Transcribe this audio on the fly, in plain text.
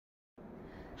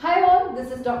all,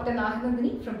 this is Dr.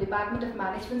 Nahanandini from Department of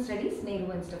Management Studies,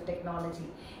 Nehru Institute of Technology.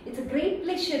 It's a great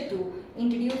pleasure to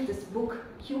introduce this book,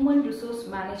 Human Resource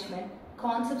Management,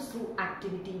 Concepts Through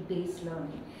Activity-Based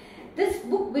Learning. This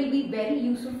book will be very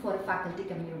useful for a faculty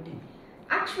community.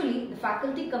 Actually, the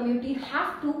faculty community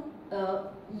have to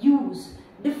use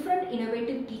different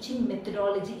innovative teaching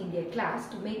methodology in their class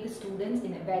to make the students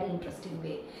in a very interesting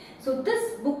way. So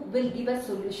this book will give a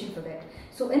solution for that.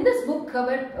 So in this book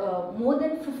covered more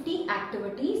than 50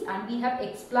 activities, and we have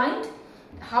explained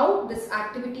how this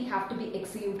activity have to be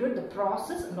executed, the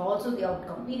process and also the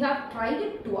outcome. We have tried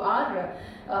it to our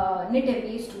NIT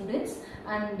MBA students,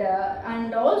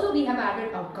 and also we have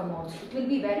added outcome also. It will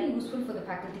be very useful for the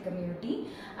faculty community.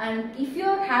 And if you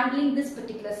are handling this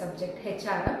particular subject,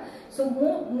 HRM, so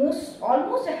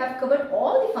almost I have covered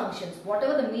all the functions,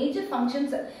 whatever the major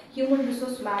functions human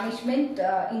resource management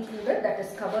included, that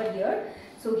is covered here.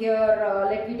 So here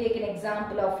let me take an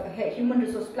example of human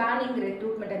resource planning,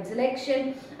 recruitment and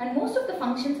selection, and most of the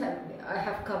functions I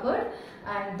have covered,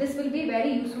 and this will be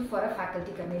very useful for a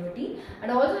faculty community. And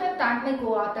also I have thanked my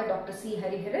co-author Dr. C.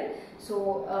 Hariharan.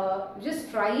 So just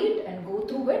try it and go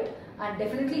through it, and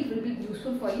definitely it will be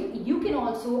useful for you. You can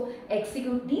also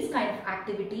execute these kind of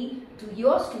activity to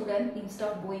your student instead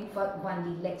of going for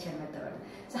only lecture method.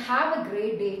 So have a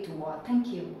great day to all. Thank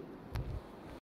you.